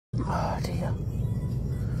Oh dear.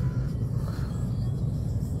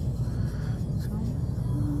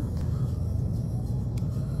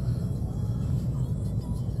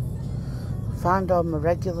 Find all my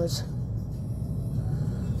regulars.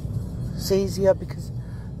 It's easier because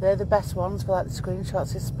they're the best ones for like the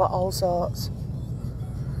screenshots. They spot all sorts.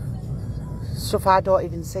 Stuff I don't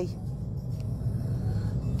even see.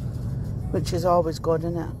 Which is always good,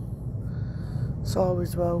 isn't it? It's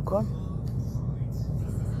always welcome.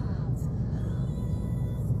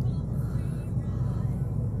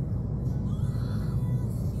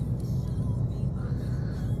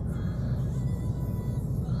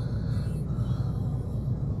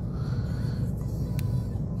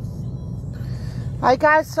 Hi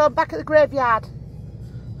guys, so I'm back at the graveyard.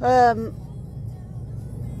 I'm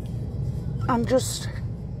just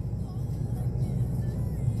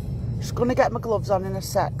gonna get my gloves on in a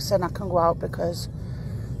sec so I can go out because...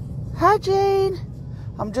 Hi Jean!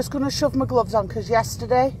 I'm just gonna shove my gloves on because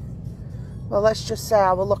yesterday, well let's just say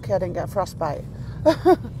I was lucky I didn't get frostbite.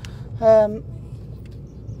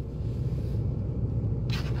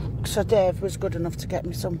 So Dave was good enough to get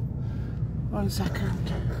me some. 1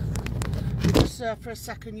 second. Just for a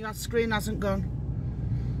second, your screen hasn't gone.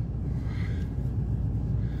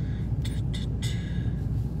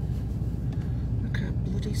 I can't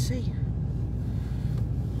bloody see.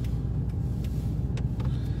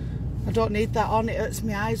 I don't need that on, it hurts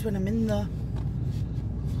my eyes when I'm in there.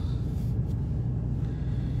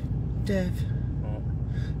 Dave,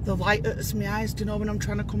 the light hurts my eyes, do you know when I'm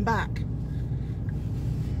trying to come back?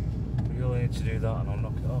 You only need to do that and I'll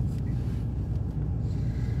knock it off.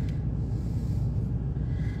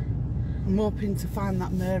 I'm hoping to find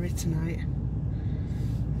that Mary tonight.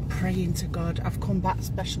 Praying to God. I've come back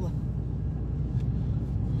specially.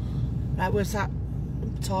 Right, where's that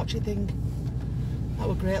torchy thing? That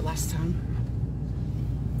were great last time.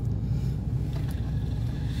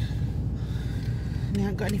 And I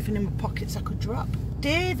haven't got anything in my pockets I could drop.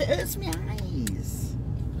 Dave, it hurts my eyes.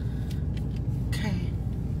 Okay.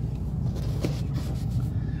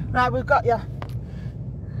 Right, we've got you.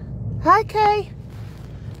 Hi, Kay.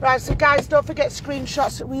 Right, so guys, don't forget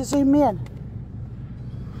screenshots. Will you zoom me in?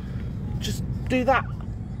 Just do that.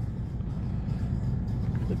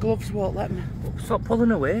 The gloves won't let me. Stop pulling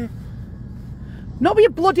away. Not with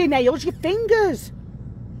your bloody nails, your fingers.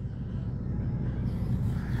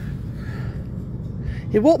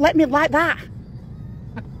 It won't let me like that.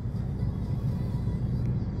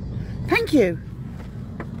 Thank you.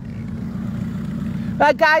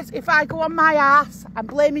 Right, guys, if I go on my ass, I'm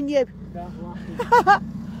blaming you.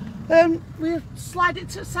 We'll slide it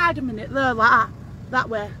to the side a minute there, like that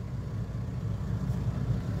way.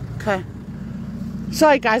 Okay.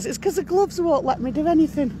 Sorry guys, it's because the gloves won't let me do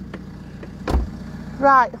anything.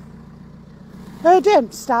 Right. Heard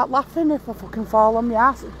him start laughing if I fucking fall on my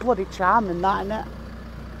ass. It's bloody charming that, innit?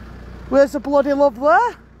 Where's the bloody love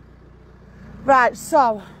there? Right,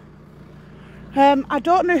 so I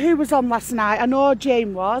don't know who was on last night. I know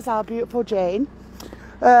Jane was, our beautiful Jane.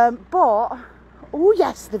 But oh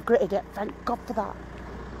yes, they've gritted it. Thank God for that.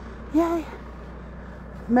 Yay.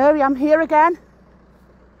 Mary, I'm here again.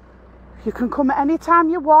 You can come at any time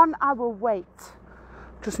you want. I will wait.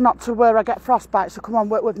 Just not to where I get frostbite, so come on,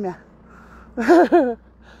 work with me.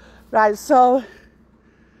 Right, so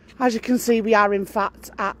as you can see, we are in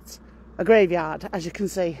fact at a graveyard, as you can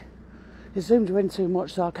see. He zoomed you in too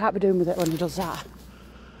much, so I can't be doing with it when he does that.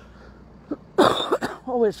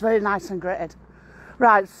 Oh, it's very nice and gritted.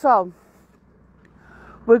 Right, so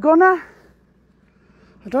we're gonna,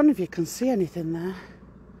 I don't know if you can see anything there.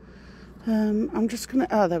 I'm just gonna,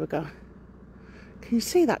 oh, there we go. Can you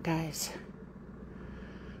see that, guys?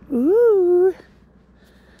 Ooh,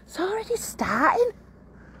 it's already starting.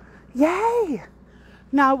 Yay.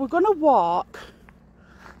 Now we're gonna walk.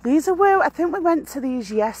 These are where, I think we went to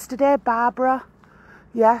these yesterday, Barbara.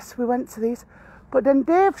 Yes, we went to these. But then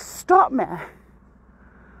Dave stopped me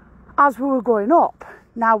as we were going up.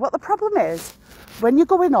 Now, what the problem is, when you're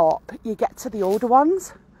going up, you get to the older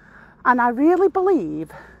ones. And I really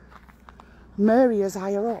believe Mary is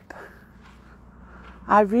higher up.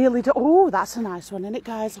 I really do. Oh, that's a nice one, isn't it,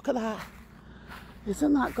 guys? Look at that.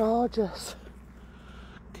 Isn't that gorgeous?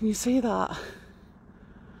 Can you see that?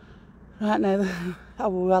 Right now, I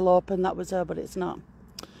was well open, that was her, but it's not.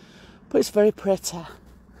 But it's very pretty.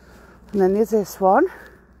 And then there's this one.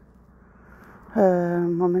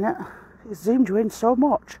 1 minute. It zoomed you in so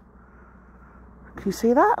much. Can you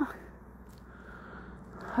see that?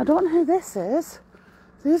 I don't know who this is.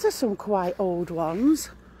 These are some quite old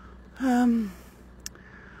ones.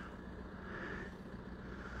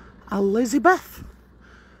 Elizabeth.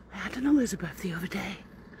 I had an Elizabeth the other day.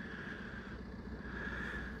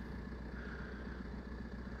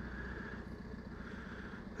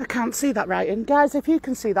 I can't see that writing. Guys, if you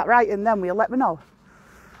can see that writing, then will you let me know?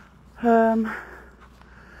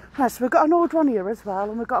 Right, so we've got an old one here as well,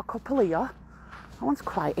 and we've got a couple here. That one's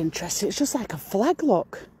quite interesting. It's just like a flag,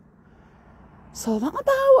 look. So that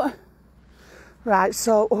about... Right,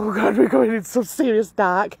 so... Oh, God, we're going in some serious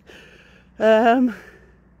dark. You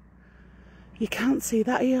can't see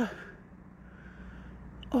that here.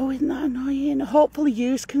 Oh, isn't that annoying? Hopefully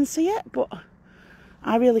you can see it, but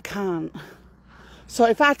I really can't. So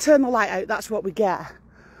if I turn the light out, that's what we get.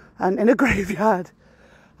 And in a graveyard,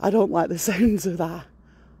 I don't like the sounds of that.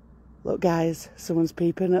 Look, guys, someone's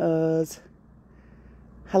peeping at us.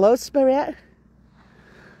 Hello, spirit.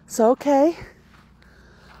 It's okay.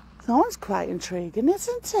 That one's quite intriguing,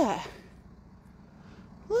 isn't it?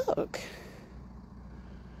 Look.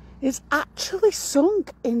 It's actually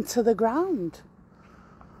sunk into the ground.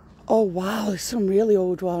 Oh, wow, there's some really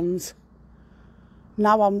old ones.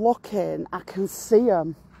 Now I'm looking, I can see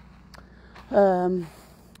them. So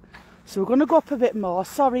we're going to go up a bit more.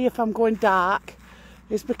 Sorry if I'm going dark.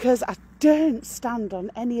 It's because I don't stand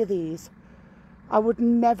on any of these. I would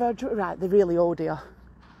never... Right, they're really old here.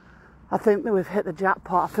 I think that we've hit the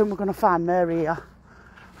jackpot. I think we're going to find Mary here.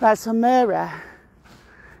 Right, so Mary,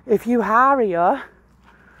 if you are here,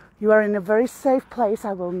 you are in a very safe place.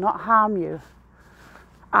 I will not harm you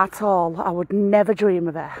at all. I would never dream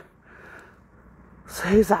of it. So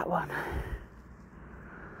who's that one?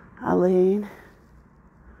 Aline.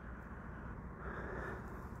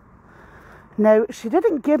 Now, she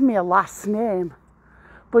didn't give me a last name,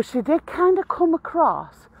 but she did kind of come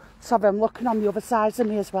across. Sorry, I'm looking on the other side of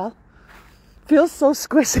me as well. Feels so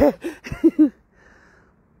squishy.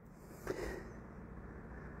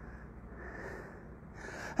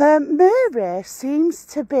 Mary seems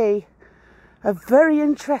to be a very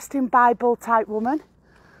interesting Bible type woman.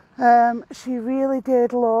 She really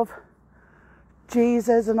did love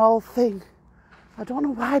Jesus and all things. I don't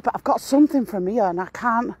know why, but I've got something from here and I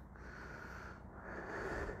can't.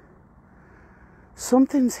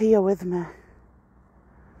 Something's here with me.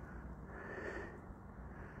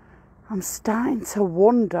 I'm starting to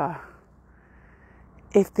wonder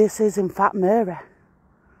if this is in fact Mary.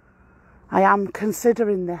 I am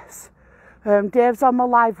considering this. Dave's on my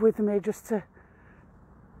live with me just to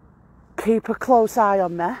keep a close eye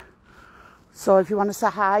on me. So if you want to say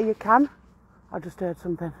hi, you can. I just heard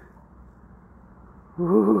something.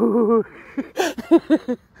 Ooh.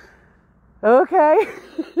 Okay.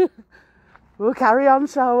 We'll carry on,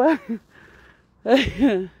 shall we?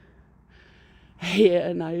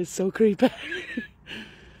 Yeah, now it's so creepy.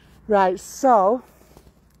 Right, so...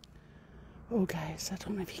 Oh, guys, I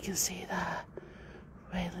don't know if you can see that.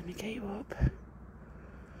 Wait, let me get you up.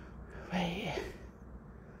 Wait.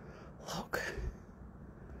 Look.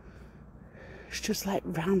 It's just like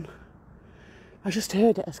ran. I just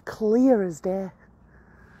heard it as clear as day.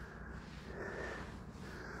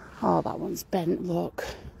 Oh, that one's bent, look.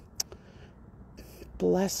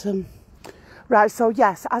 Bless him. Right, so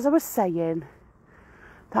yes, as I was saying,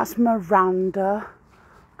 that's Miranda.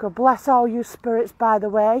 God bless all you spirits, by the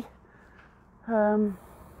way.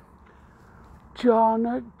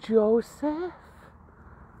 John, Joseph.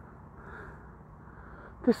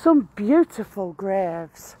 There's some beautiful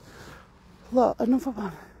graves. Look, another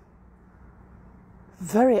one.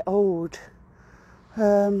 Very old.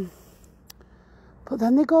 But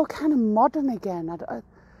then they go kind of modern again.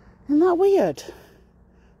 Isn't that weird?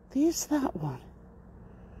 There's that one.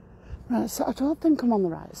 Right, so I don't think I'm on the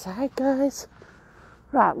right side, guys.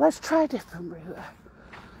 Right, let's try a different route.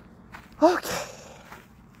 Okay.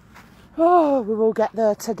 Oh, we will get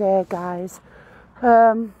there today, guys.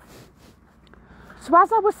 So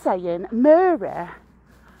as I was saying, Mary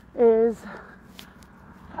is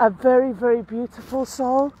a very, very beautiful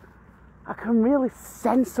soul. I can really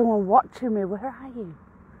sense someone watching me. Where are you?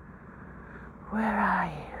 Where are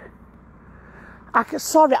you?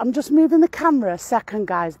 Sorry, I'm just moving the camera a second,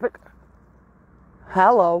 guys, but...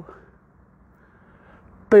 Hello.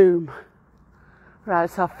 Boom. Right,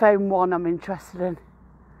 so I found one I'm interested in.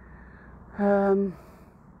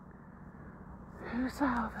 Who's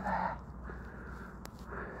that over there?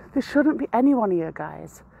 There shouldn't be anyone here,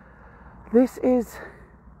 guys. This is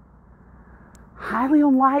highly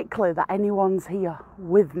unlikely that anyone's here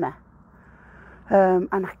with me. And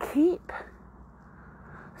I keep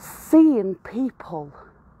seeing people.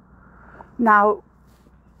 Now,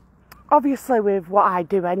 obviously with what I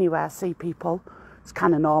do anyway, I see people. It's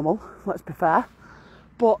kind of normal, let's be fair.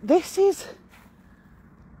 But this is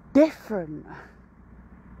different.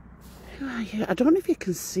 Who are you? I don't know if you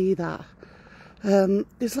can see that.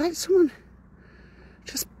 There's like someone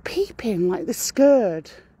just peeping, like they're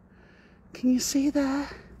scared. Can you see there?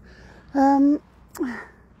 You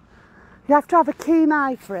have to have a keen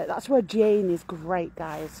eye for it. That's where Jane is great,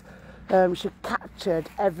 guys. She captured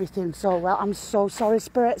everything so well. I'm so sorry,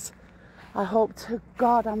 spirits. I hope to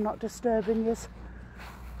God I'm not disturbing you.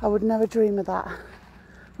 I would never dream of that.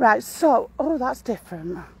 Right, so, oh, that's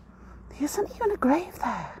different. There isn't even a grave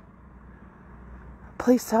there.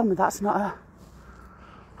 Please tell me that's not a...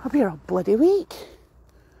 I'll be here all bloody week.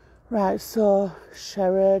 Right, so,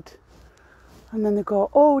 Sherrod. And then they go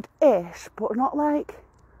old-ish, but not like...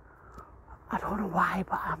 I don't know why,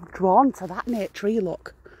 but I'm drawn to that neat tree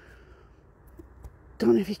look.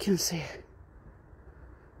 Don't know if you can see it.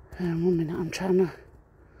 1 minute, I'm trying to...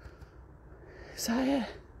 Is that it?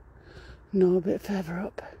 No, a bit further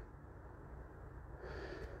up.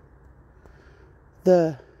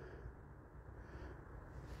 Who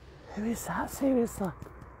is that, seriously?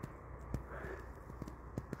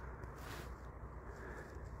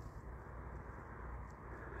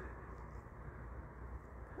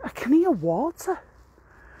 I can hear water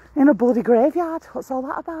in a bloody graveyard. What's all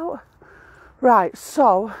that about? Right,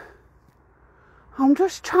 so I'm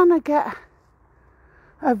just trying to get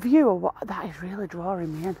a view of what that is really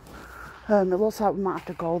drawing me in. It looks like we might have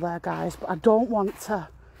to go there, guys, but I don't want to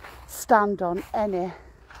stand on any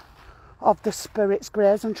of the spirits'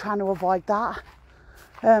 graves. I'm trying to avoid that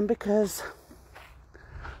because,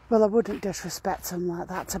 well, I wouldn't disrespect them like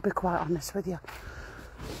that, to be quite honest with you.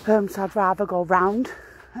 So I'd rather go round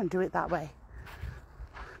and do it that way.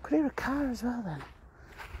 Could hear a car as well then.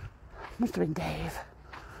 Must have been Dave.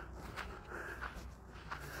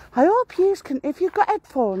 I hope you can, if you've got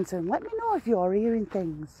headphones in, let me know if you're hearing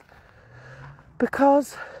things.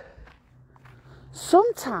 Because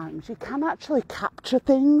sometimes you can actually capture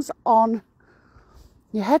things on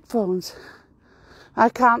your headphones. I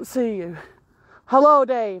can't see you. Hello,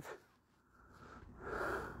 Dave.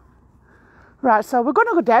 Right, so we're going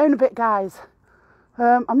to go down a bit, guys.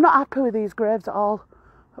 I'm not happy with these graves at all.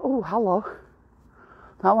 Oh, hello.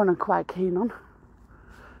 That one I'm quite keen on.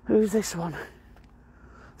 Who's this one?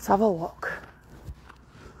 Let's have a look.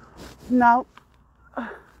 Now,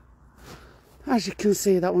 as you can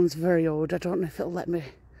see, that one's very old. I don't know if it'll let me.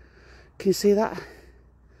 Can you see that?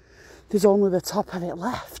 There's only the top of it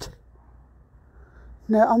left.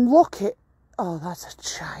 Now, I'm looking... Oh, that's a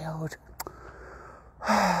child.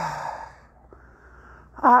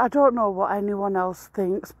 I don't know what anyone else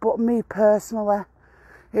thinks, but me personally,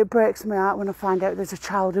 it breaks my heart when I find out there's a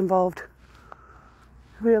child involved. It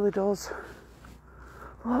really does.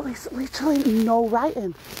 Well, there's literally no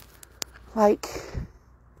writing. Like,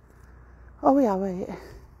 oh yeah, wait.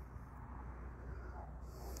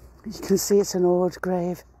 You can see it's an old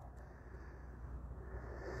grave.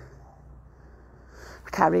 I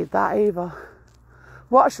can't read that either.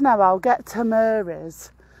 Watch now, I'll get to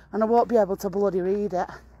Murray's and I won't be able to bloody read it.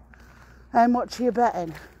 How much are you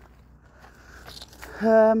betting?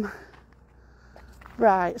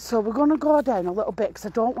 Right, so we're going to go down a little bit because I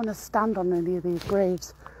don't want to stand on any of these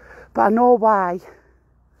graves. But I know why.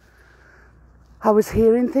 I was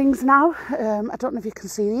hearing things now. I don't know if you can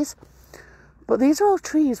see these. But these are all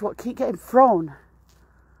trees what keep getting thrown.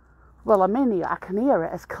 Well, I'm in here. I can hear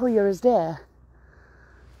it as clear as day.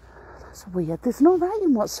 That's weird. There's no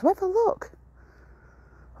writing whatsoever. Look.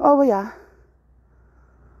 Oh, yeah.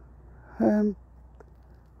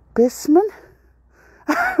 Bisman?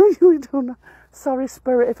 I really don't know. Sorry,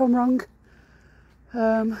 spirit, if I'm wrong.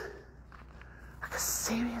 I can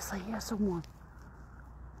seriously hear someone.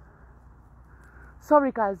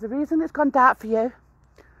 Sorry, guys. The reason it's gone dark for you is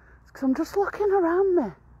because I'm just looking around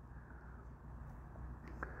me.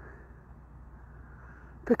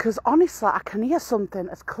 Because honestly, I can hear something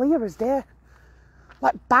as clear as day.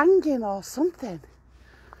 Like banging or something.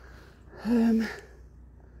 Who's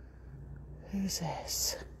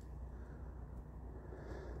this?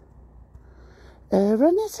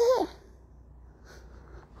 Aaron, is it?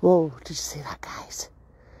 Whoa, did you see that, guys?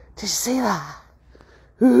 Did you see that?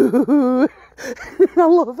 Ooh, I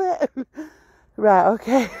love it. Right,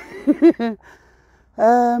 okay.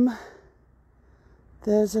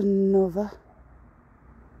 There's another.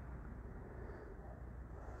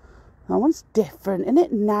 That one's different, isn't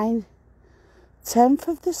it? 10th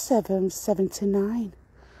of the 7th, 79.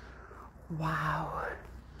 Wow.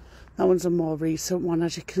 That one's a more recent one,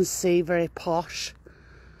 as you can see. Very posh.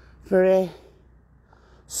 Very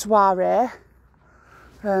soiree.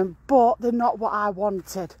 But they're not what I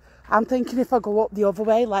wanted. I'm thinking if I go up the other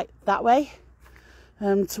way, like that way,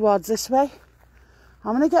 towards this way,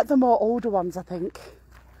 I'm going to get the more older ones, I think.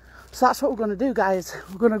 So that's what we're going to do, guys.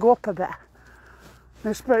 We're going to go up a bit.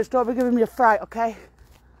 Now, spirits, don't be giving me a fright, okay?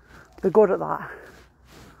 They're good at that.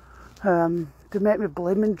 They make me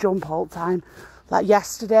blimmin' jump all the time. Like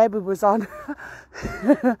yesterday, we was on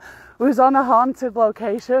we was on a haunted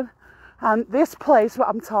location, and this place what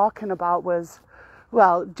I'm talking about was,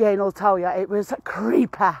 well, Jane will tell you, it was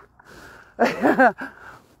creepy.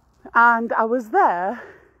 And I was there,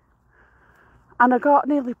 and I got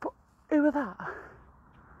nearly put. Who was that?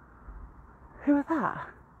 Who was that?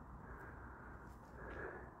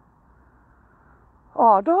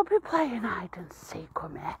 Oh, don't be playing hide and seek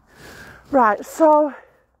with me. Right, so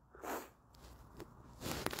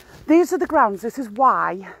these are the grounds. This is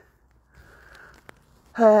why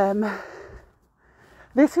I'm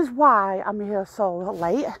here so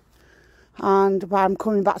late and why I'm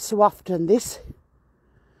coming back so often. This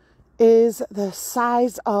is the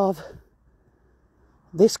size of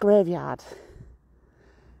this graveyard.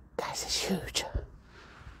 Guys, it's huge.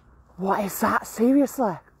 What is that?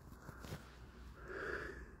 Seriously?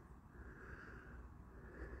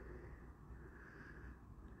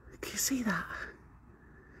 Can you see that?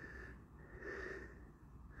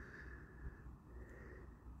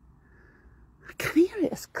 I can hear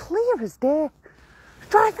it as clear as day.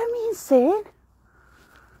 It's driving me insane.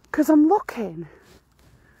 Because I'm looking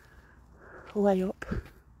way up.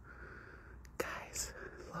 Guys,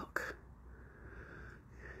 look.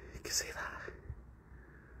 You can see that.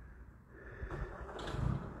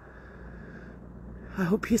 I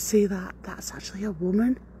hope you see that. That's actually a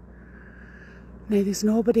woman. Now, there's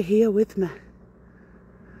nobody here with me.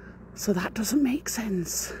 So that doesn't make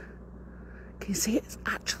sense. Can you see it's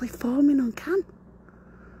actually forming on cam?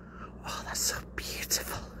 Oh, that's so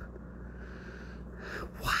beautiful.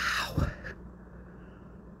 Wow.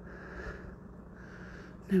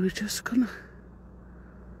 Now we're just gonna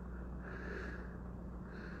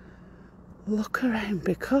look around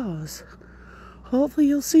because hopefully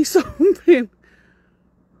you'll see something.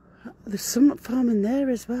 There's something forming there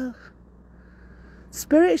as well.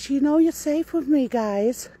 Spirits, you know you're safe with me,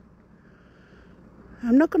 guys.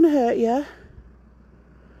 I'm not going to hurt you.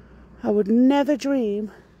 I would never dream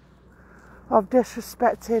of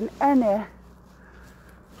disrespecting any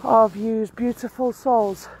of you's beautiful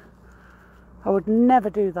souls. I would never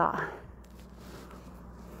do that.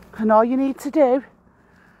 And all you need to do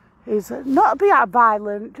is not be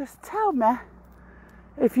violent. Just tell me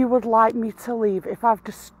if you would like me to leave, if I've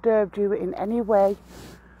disturbed you in any way.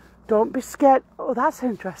 Don't be scared. Oh, that's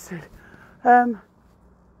interesting. Guys,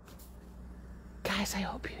 I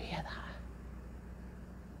hope you hear that.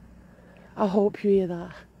 I hope you hear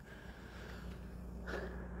that.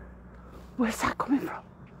 Where's that coming from?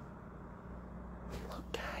 Look,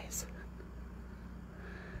 guys.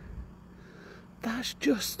 That's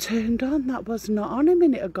just turned on. That was not on a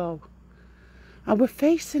minute ago. And we're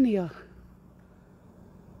facing here.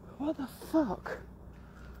 What the fuck?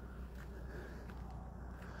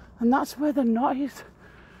 And that's where the knot is.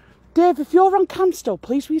 Dave, if you're on cam still,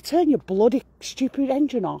 please will you turn your bloody stupid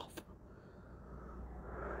engine off?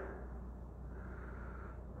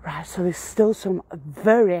 Right, so there's still some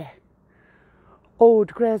very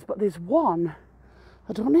old graves, but there's one.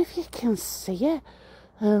 I don't know if you can see it.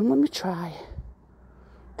 Let me try.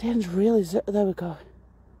 Dan's really... There we go.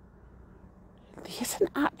 There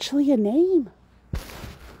isn't actually a name.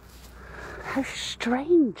 How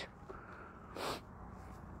strange.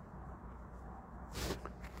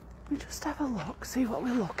 Let me just have a look, see what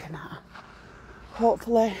we're looking at.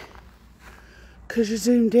 Hopefully, because you're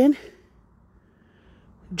zoomed in.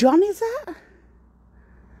 John, is that?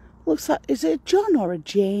 Looks like, is it a John or a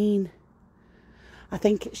Jane? I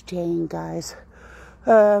think it's Jane, guys.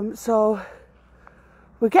 So,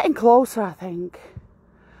 we're getting closer, I think.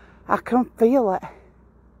 I can feel it.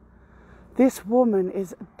 This woman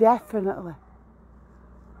is definitely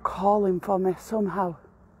calling for me somehow.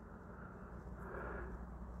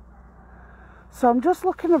 So I'm just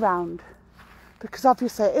looking around because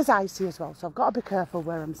obviously it is icy as well, so I've got to be careful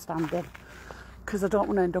where I'm standing because I don't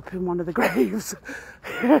want to end up in one of the graves.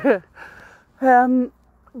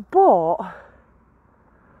 But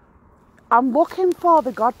I'm looking for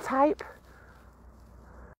the God type.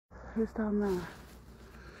 Who's down there?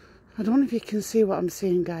 I don't know if you can see what I'm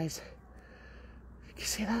seeing, guys. You can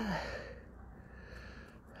see that?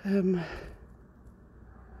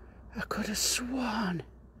 I could have sworn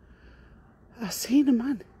I seen a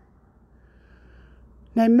man.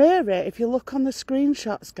 Now Mary, if you look on the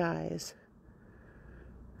screenshots, guys,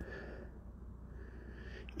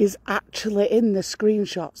 is actually in the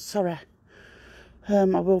screenshots. Sorry. I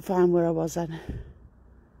will find where I was then.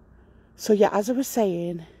 So yeah, as I was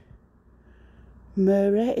saying,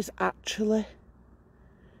 Mary is actually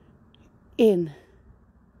in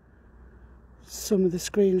some of the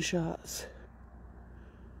screenshots.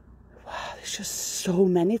 There's just so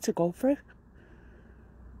many to go through.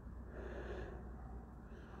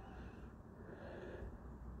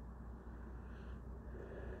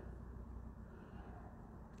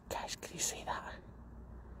 Guys, can you see that?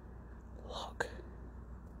 Look.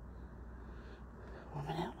 1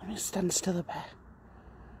 minute, let me stand still a bit.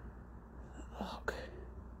 Look.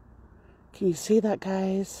 Can you see that,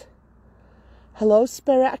 guys? Hello,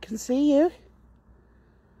 Spirit, I can see you.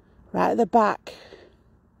 Right at the back.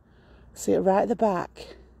 See it right at the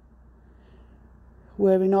back.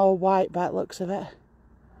 Wearing all white by the looks of it.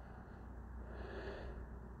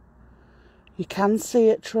 You can see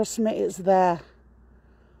it, trust me, it's there.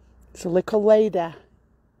 It's a little lady.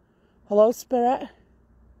 Hello, Spirit.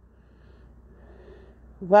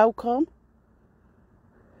 Welcome.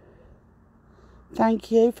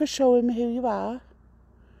 Thank you for showing me who you are.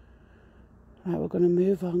 Right, we're going to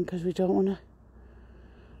move on because we don't want to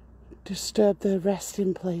disturb the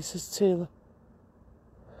resting places too.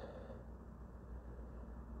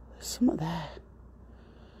 There's something there.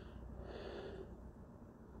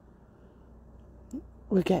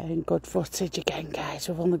 We're getting good footage again, guys.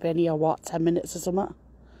 We've only been here, what, 10 minutes or something?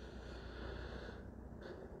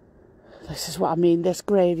 This is what I mean. This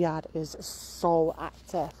graveyard is so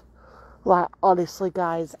active. Like, honestly,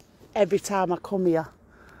 guys, every time I come here,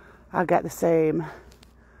 I get the same.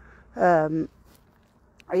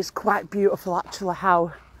 It's quite beautiful, actually,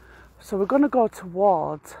 how... So we're going to go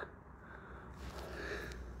towards...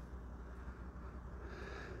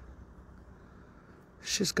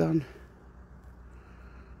 She's gone.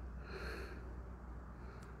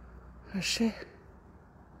 Is she?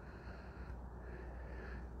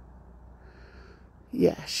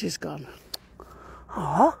 Yeah, she's gone.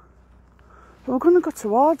 Oh, we're going to go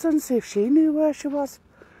towards her and see if she knew where she was.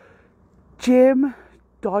 Jim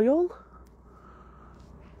Doyle.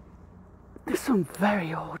 There's some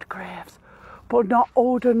very old graves, but not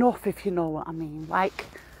old enough, if you know what I mean. Like,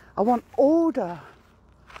 I want older.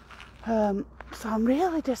 So I'm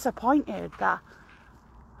really disappointed that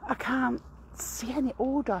I can't see any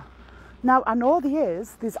older. Now, I know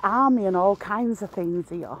there's army and all kinds of things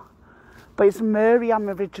here, but it's Mary I'm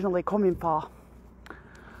originally coming for.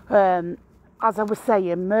 As I was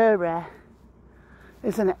saying, Mary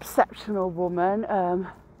is an exceptional woman.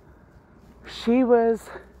 She was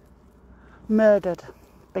murdered,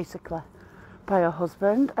 basically, by her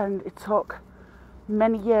husband, and it took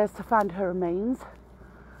many years to find her remains.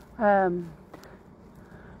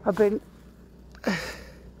 I've been...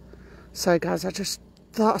 Sorry, guys, I just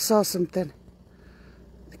thought I saw something.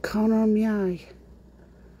 The corner of my eye.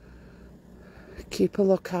 Keep a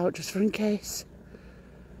lookout just for in case.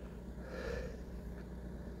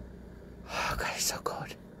 Oh, God, it's so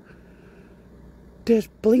good. There's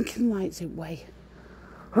blinking lights in way.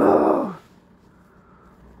 Oh.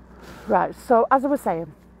 Right, so as I was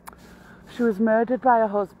saying, she was murdered by her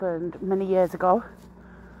husband many years ago.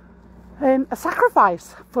 In a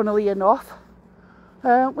sacrifice, funnily enough.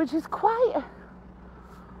 Which is quite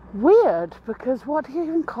weird, because what do you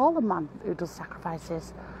even call a man who does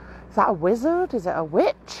sacrifices? Is that a wizard? Is it a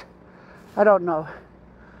witch? I don't know.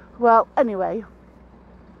 Well, anyway,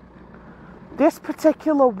 this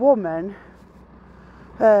particular woman,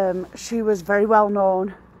 she was very well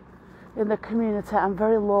known in the community and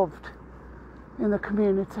very loved in the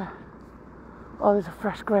community. Oh, there's a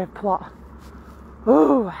fresh grave plot.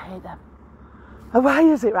 Oh, I hate them. And why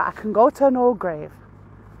is it right? I can go to an old grave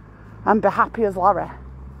and be happy as Larry.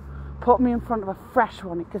 Put me in front of a fresh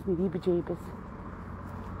one, it gives me heebie-jeebies.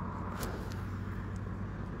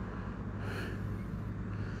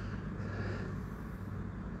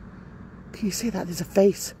 Can you see that? There's a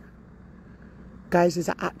face. Guys, there's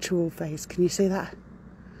an actual face. Can you see that?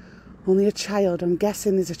 Only a child. I'm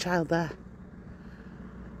guessing there's a child there.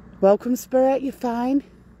 Welcome, Spirit. You're fine.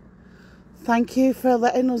 Thank you for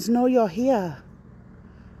letting us know you're here.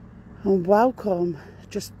 And welcome.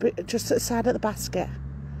 Just at the side of the basket.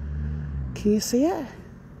 Can you see it?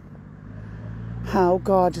 How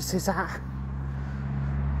gorgeous is that?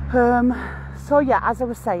 So yeah, as I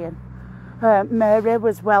was saying, Mary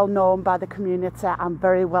was well known by the community and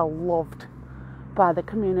very well loved by the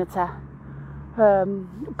community.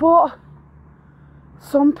 But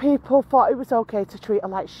some people thought it was okay to treat her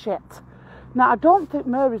like shit. Now, I don't think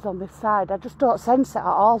Mary's on this side. I just don't sense it at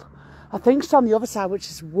all. I think she's on the other side, which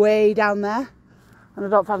is way down there. And I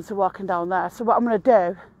don't fancy walking down there. So what I'm going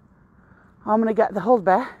to do, I'm going to get the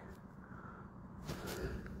husband.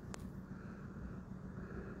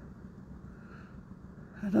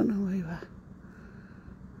 I don't know where you are.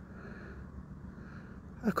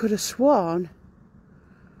 I could have sworn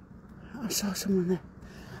I saw someone there.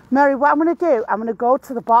 Mary, what I'm going to do, I'm going to go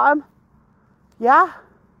to the bottom Yeah?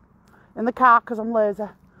 In the car, because I'm lazy.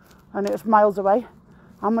 And it's miles away.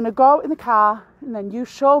 I'm going to go in the car and then you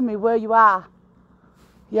show me where you are.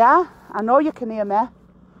 Yeah? I know you can hear me.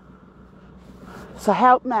 So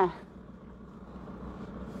help me.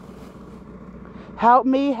 Help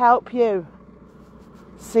me help you.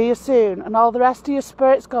 See you soon. And all the rest of your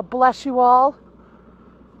spirits, God bless you all.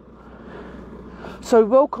 So we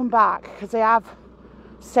will come back because I have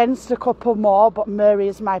sensed a couple more, but Mary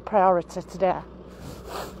is my priority today.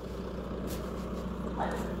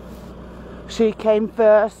 She came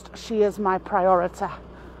first. She is my priority.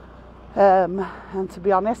 And to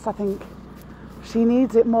be honest, I think she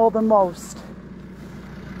needs it more than most.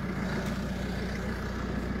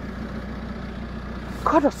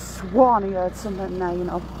 Could have sworn he heard something there, you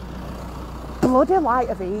know. Bloody light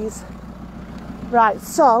of ease. Right,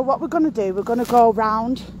 so what we're going to do, we're going to go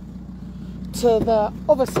round to the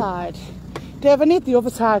other side. Dave, I need the other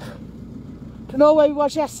side. Do you know where we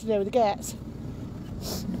was yesterday with the gates?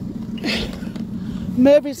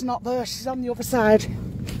 Mary's not there, she's on the other side.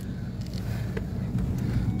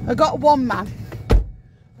 I got one man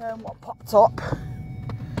what popped up.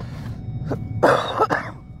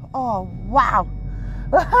 Oh wow.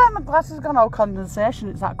 My glasses got no condensation,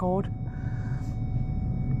 it's that cold.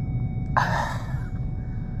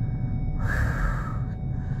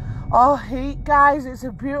 Oh, heat, guys, it's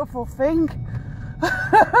a beautiful thing.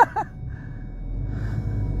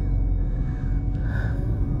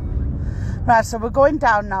 Right, so we're going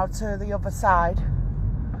down now to the other side.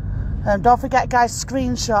 Don't forget, guys,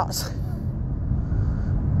 screenshots.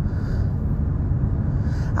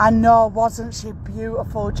 I know, wasn't she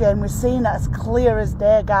beautiful, Jane? We've seen it as clear as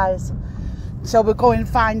day, guys. So we're going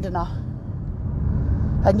finding her.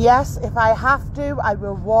 And yes, if I have to, I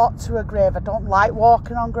will walk to a grave. I don't like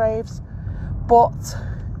walking on graves, but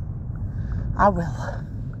I will.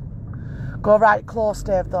 Go right close,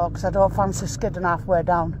 Dave, though, because I don't fancy skidding halfway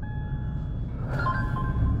down.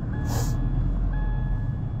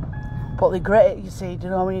 But they grate it, you see, do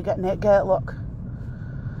you know, when you get near gate, look.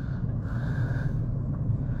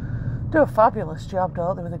 Do a fabulous job,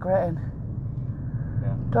 don't they, with the grating?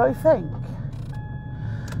 Yeah. Don't you think?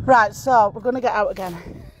 Right, so we're going to get out again.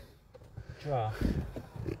 Ta-ra.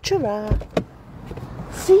 Ta-ra.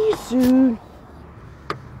 See you soon.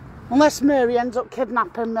 Unless Mary ends up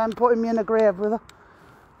kidnapping me and putting me in a grave with her.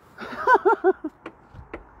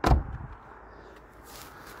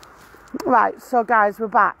 Right, so guys, we're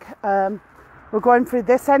back. We're going through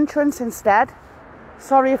this entrance instead.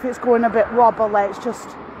 Sorry if it's going a bit wobbly, it's just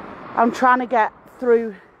I'm trying to get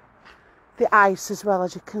through the ice as well,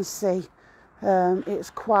 as you can see. It's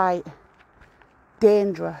quite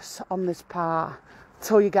dangerous on this part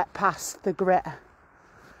till you get past the grit,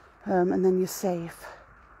 and then you're safe.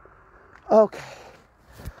 Okay,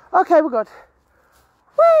 we're good.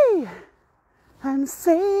 Whee! And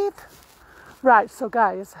safe. Right, so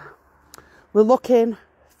guys, we're looking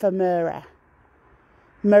for Mary.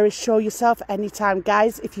 Mary, show yourself anytime.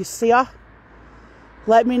 Guys, if you see her,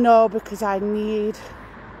 let me know, because I need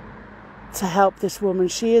to help this woman.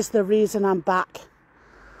 She is the reason I'm back.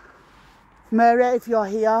 Mary, if you're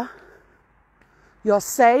here, you're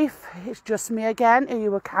safe. It's just me again, and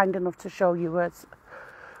you were kind enough to show you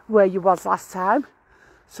where you was last time.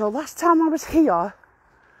 So last time I was here,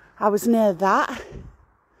 I was near that,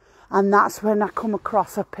 and that's when I come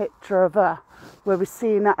across a picture of her where we're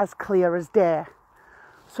seeing it as clear as day.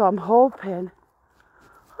 So I'm hoping...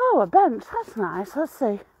 Oh, a bench, that's nice. Let's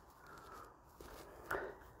see.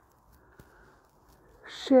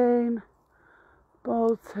 Shane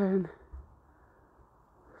Bolton,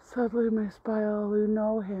 sadly missed by all who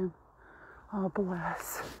know him. Oh,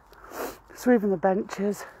 bless. So even the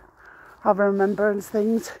benches have remembrance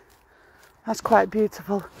things. That's quite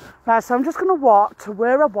beautiful. Right, so I'm just going to walk to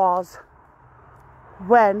where I was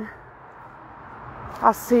when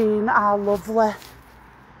I seen our lovely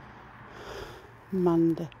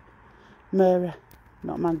Mandy. Mary.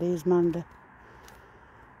 Not Mandy, it's Mandy.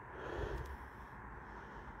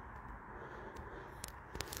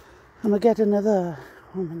 Am I getting her there?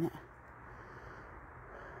 1 minute.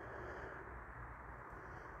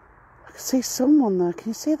 I can see someone there. Can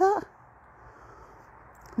you see that?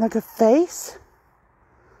 Like a face?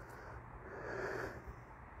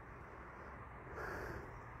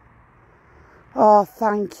 Oh,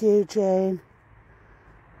 thank you, Jane.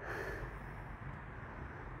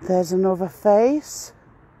 There's another face.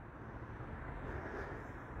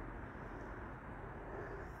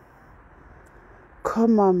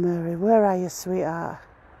 Come on, Mary, where are you, sweetheart?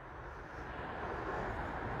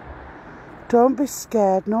 Don't be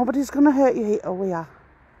scared. Nobody's going to hurt you here. Oh, we are.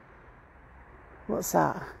 What's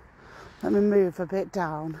that? Let me move a bit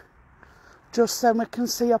down, just so we can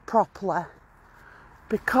see her properly.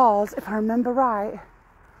 Because, if I remember right,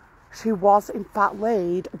 she was in fact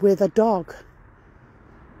laid with a dog.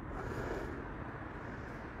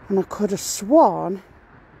 And I could have sworn...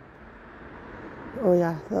 Oh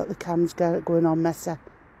yeah, look, the cam's going on messy.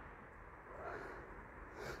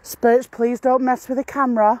 Spirits, please don't mess with the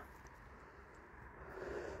camera.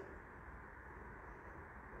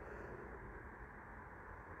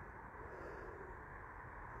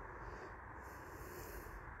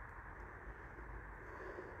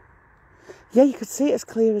 Yeah, you could see it as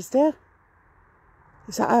clear as day.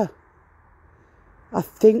 Is that her? I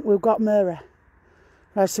think we've got Mary.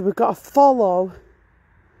 Right, so we've got to follow...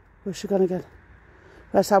 Where's she gone again?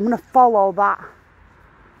 Right, so I'm going to follow that.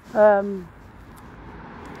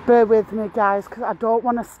 Bear with me, guys, because I don't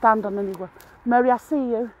want to stand on anywhere. Mary, I see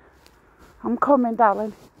you. I'm coming,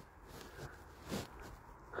 darling.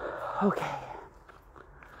 Okay.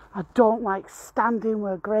 I don't like standing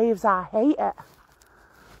where graves are. I hate it.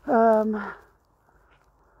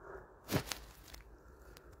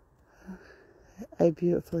 How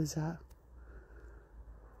beautiful is that?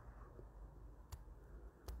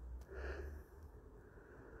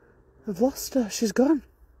 I've lost her. She's gone.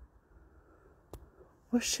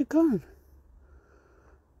 Where's she gone?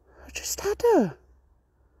 I just had her.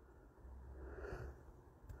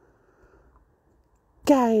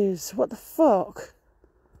 Guys, what the fuck?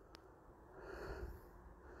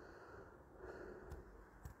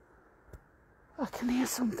 I can hear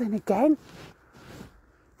something again.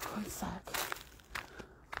 One sec.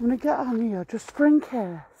 I'm going to get on here just for in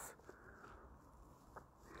case.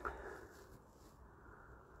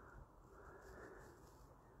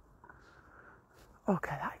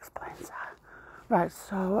 Okay, that explains that. Right,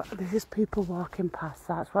 so this is people walking past.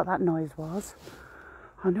 That's what that noise was.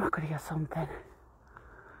 I knew I could hear something.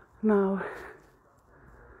 Now,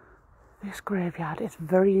 this graveyard is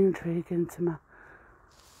very intriguing to me.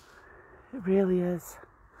 It really is.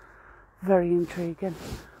 Very intriguing.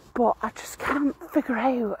 But I just can't figure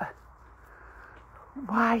out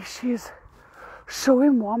why she's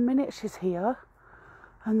showing 1 minute she's here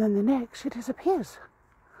and then the next she disappears.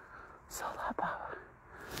 What's all that about?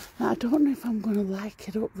 Now, I don't know if I'm going to like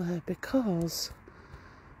it up there because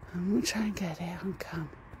I'm going to try and get it on cam.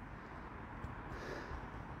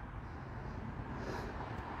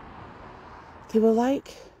 They were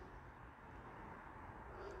like...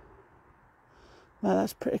 Well,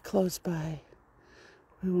 that's pretty close by.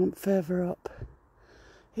 We went further up.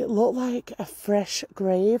 It looked like a fresh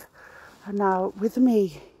grave. And now, with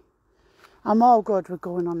me, I'm all good with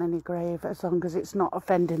going on any grave as long as it's not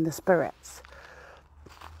offending the spirits.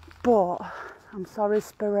 But, I'm sorry,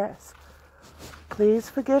 spirits. Please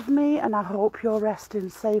forgive me, and I hope you're resting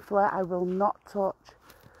safely. I will not touch.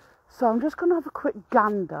 So I'm just going to have a quick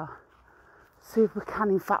gander. See if we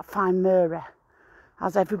can, in fact, find Mary.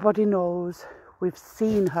 As everybody knows, we've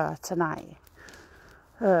seen her tonight.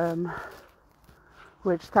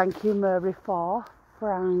 Which, thank you, Mary, for.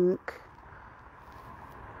 Frank.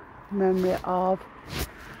 Memory of.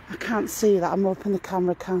 I can't see that. I'm hoping the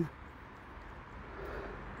camera can.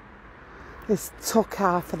 It's took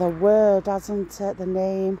half of the word, hasn't it? The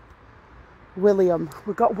name. William.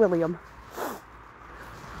 We've got William.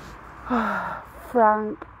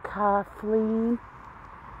 Frank, Kathleen.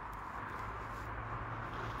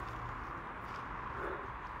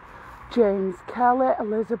 James Kelly,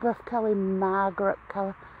 Elizabeth Kelly, Margaret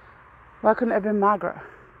Kelly. Why couldn't it have been Margaret?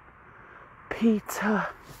 Peter.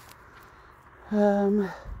 You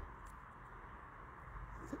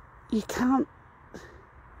can't...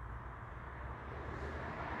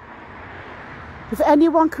 If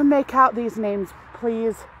anyone can make out these names,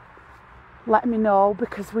 please let me know,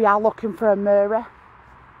 because we are looking for a Mary.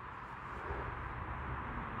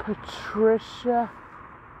 Patricia.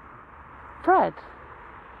 Fred.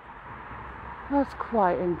 That's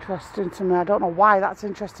quite interesting to me. I don't know why that's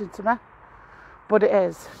interesting to me, but it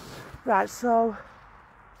is. Right, so...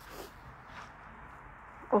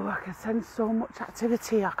 Oh, I can sense so much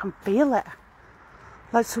activity. I can feel it.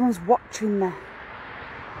 Like someone's watching me.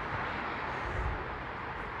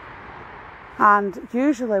 And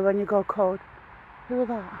usually when you go cold... Who are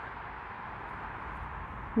that?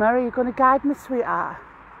 Mary, you're going to guide me, sweetheart?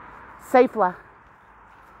 Safely.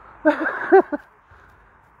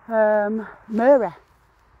 Mary.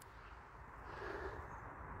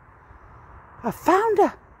 I found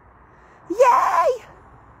her. Yay!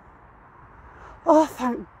 Oh,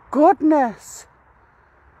 thank goodness.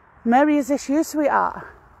 Mary, is this you, sweetheart?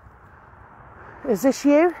 Is this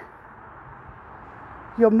you?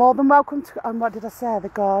 You're more than welcome to... And what did I say? The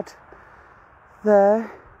God. The...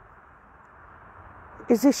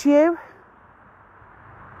 Is this you?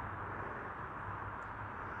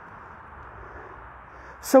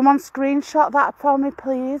 Someone screenshot that for me,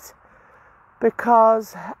 please.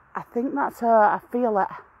 Because I think that's her. I feel it.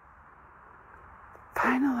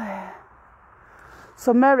 Finally.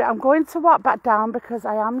 So, Mary, I'm going to walk back down because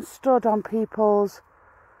I am stood on people's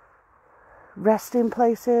resting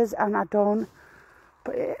places and I don't...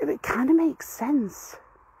 But it kind of makes sense.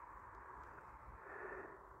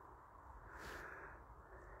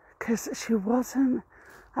 Because she wasn't...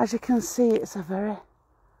 As you can see, it's a very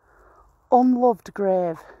unloved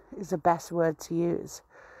grave is the best word to use.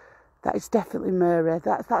 That is definitely Mary.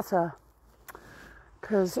 That's her.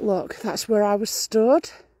 Because, look, that's where I was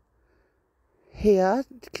stood. Here.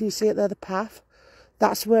 Can you see it there, the path?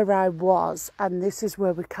 That's where I was. And this is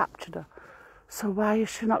where we captured her. So why is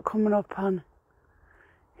she not coming up on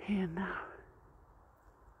here now?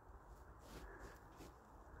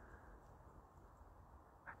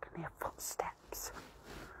 I can hear footsteps.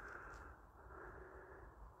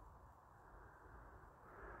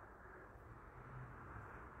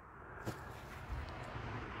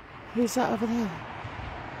 Who's that over there?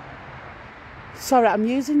 Sorry, I'm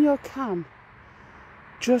using your cam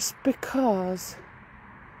just because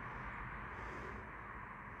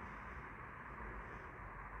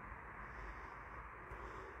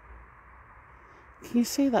can you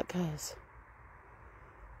see that, guys?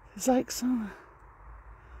 It's like some...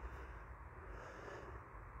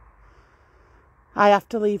 I have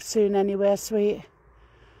to leave soon anyway, sweet.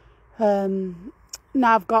 Now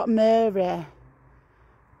I've got Mary.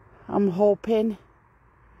 I'm hoping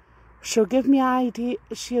she'll give me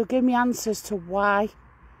answers to why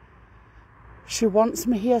she wants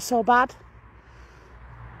me here so bad.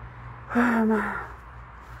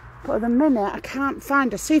 But at the minute I can't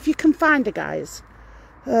find her. See if you can find her, guys.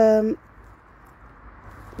 Well,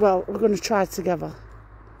 we're going to try together.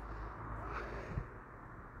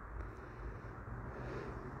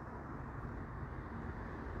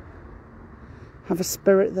 Have a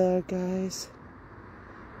spirit there, guys.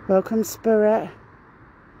 Welcome, spirit.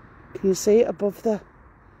 Can you see it above the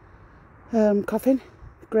coffin,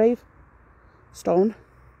 grave, stone?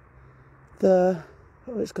 Oh,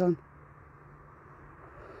 it's gone.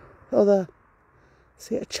 Oh,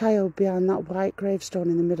 see a child behind that white gravestone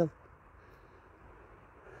in the middle.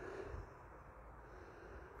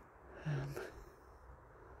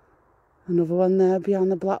 Another one there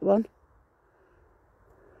behind the black one.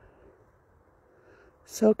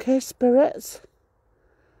 It's okay, spirits.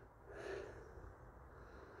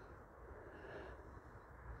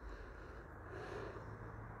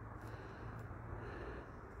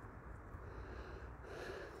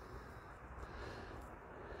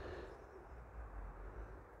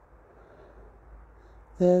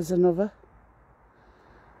 There's another.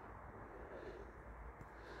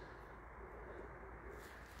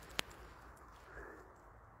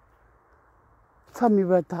 Tell me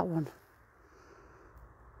read that one.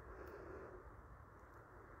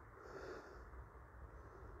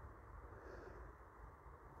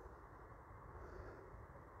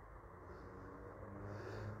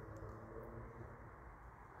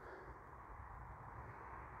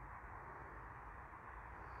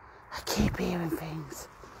 I keep hearing things.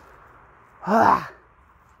 Ah.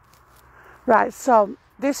 Right, so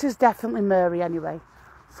this is definitely Mary anyway.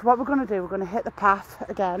 So what we're going to do, we're going to hit the path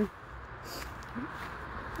again.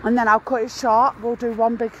 And then I'll cut it short. We'll do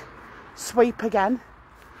one big sweep again.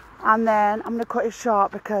 And then I'm going to cut it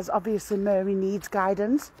short because obviously Mary needs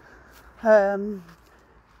guidance. And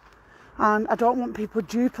I don't want people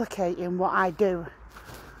duplicating what I do.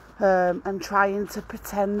 And trying to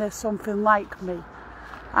pretend there's something like me.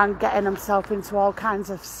 And getting himself into all kinds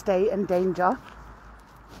of state and danger.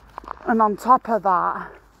 And on top of that,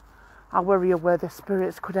 I worry where the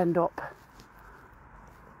spirits could end up.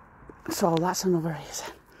 So that's another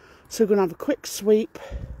reason. So we're going to have a quick sweep.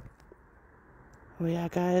 Oh yeah,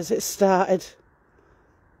 guys, it started.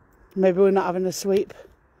 Maybe we're not having a sweep.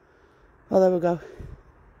 Oh, there we go.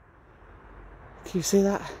 Can you see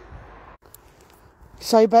that?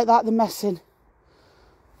 Sorry about that, the messing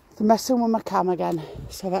with my cam again,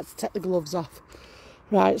 so I've had to take the gloves off.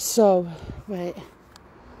 Right, so, wait.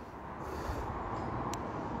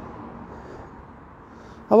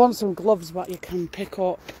 I want some gloves what you can pick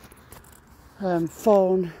up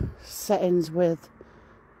phone settings with.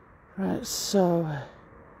 Right, so...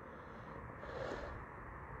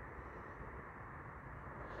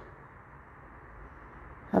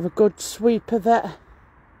 have a good sweep of it.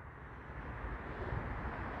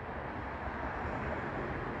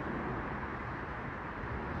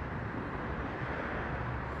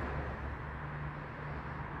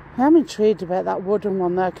 I'm intrigued about that wooden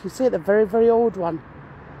one there. Can you see it? The very, very old one.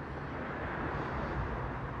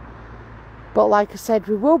 But like I said,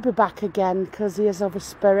 we will be back again because there's other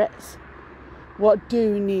spirits what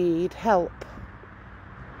do need help.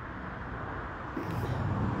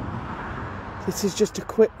 This is just a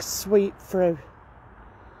quick sweep through.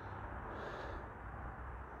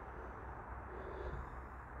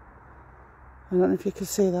 I don't know if you can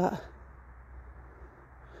see that.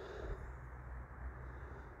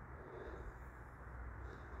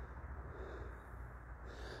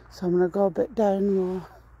 So I'm going to go a bit down more.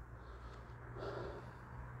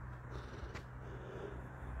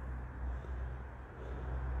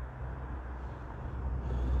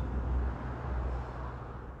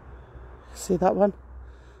 See that one?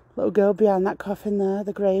 Little girl behind that coffin there,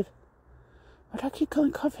 the grave. Why do I keep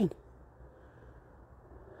calling coffin?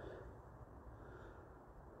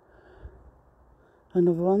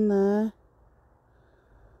 Another one there.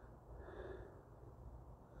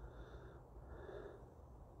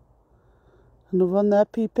 Another one there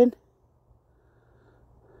peeping.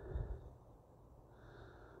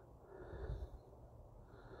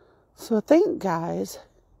 So I think, guys,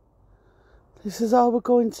 this is all we're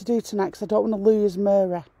going to do tonight because I don't want to lose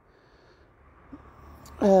Mira.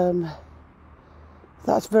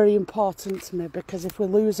 That's very important to me because if we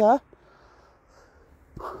lose her,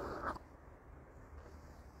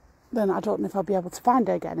 then I don't know if I'll be able to find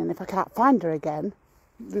her again. And if I can't find her again,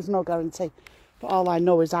 there's no guarantee. But all I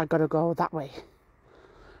know is I've got to go that way.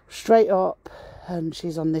 Straight up. And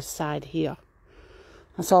she's on this side here.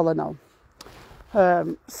 That's all I know.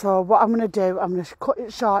 So what I'm going to do, I'm going to cut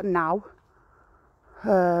it short now.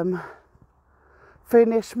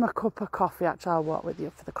 Finish my cup of coffee. Actually, I'll walk with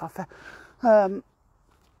you for the coffee. And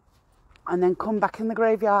then come back in the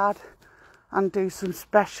graveyard and do some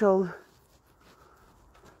special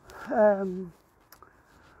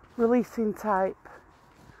releasing type,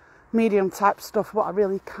 medium type stuff, what I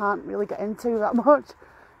really can't really get into that much,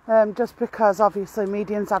 just because obviously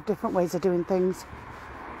mediums have different ways of doing things.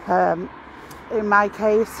 In my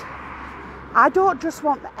case, I don't just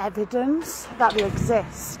want the evidence that they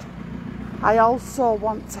exist, I also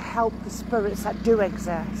want to help the spirits that do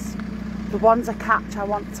exist. The ones I catch, I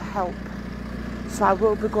want to help. So I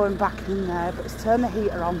will be going back in there, but it's turned the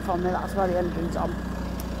heater on for me, that's why the engine's on.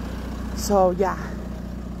 So yeah,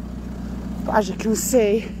 but as you can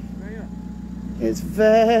see, it's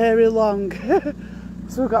very long.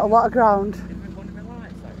 So we've got a lot of ground.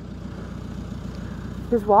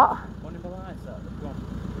 Is what?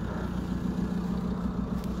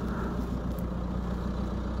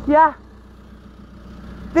 Yeah,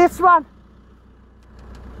 this one.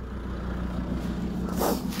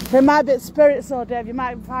 There might be spirits though, Dave. You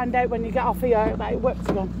might find out when you get off here that it works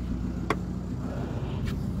again.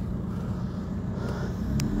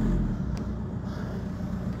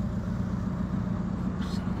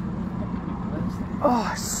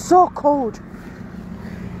 Oh, it's so cold.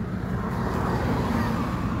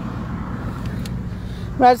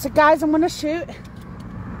 Right, so guys, I'm going to shoot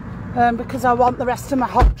because I want the rest of my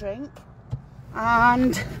hot drink,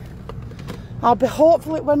 and I'll be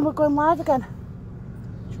hopefully when we're going live again.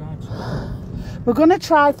 We're going to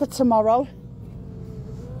try for tomorrow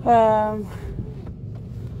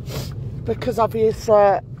because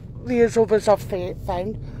obviously there's others I've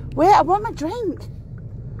found. Wait, I want my drink.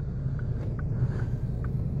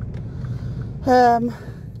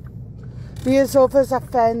 There's others I've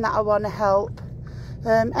found that I want to help.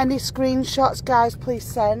 Any screenshots, guys, please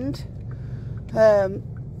send. It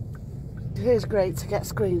is great to get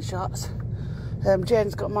screenshots.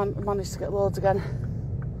 Jane's got managed to get loads again.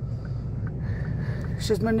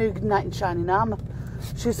 She's my new knight in shining armour.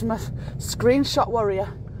 She's my screenshot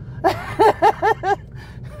warrior.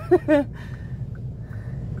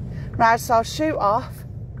 Right, so I'll shoot off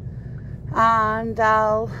and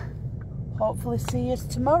I'll hopefully see you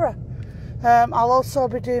tomorrow. I'll also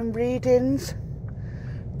be doing readings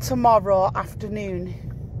tomorrow afternoon.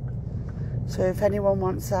 So if anyone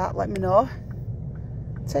wants that, let me know.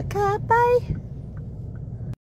 Take care, bye.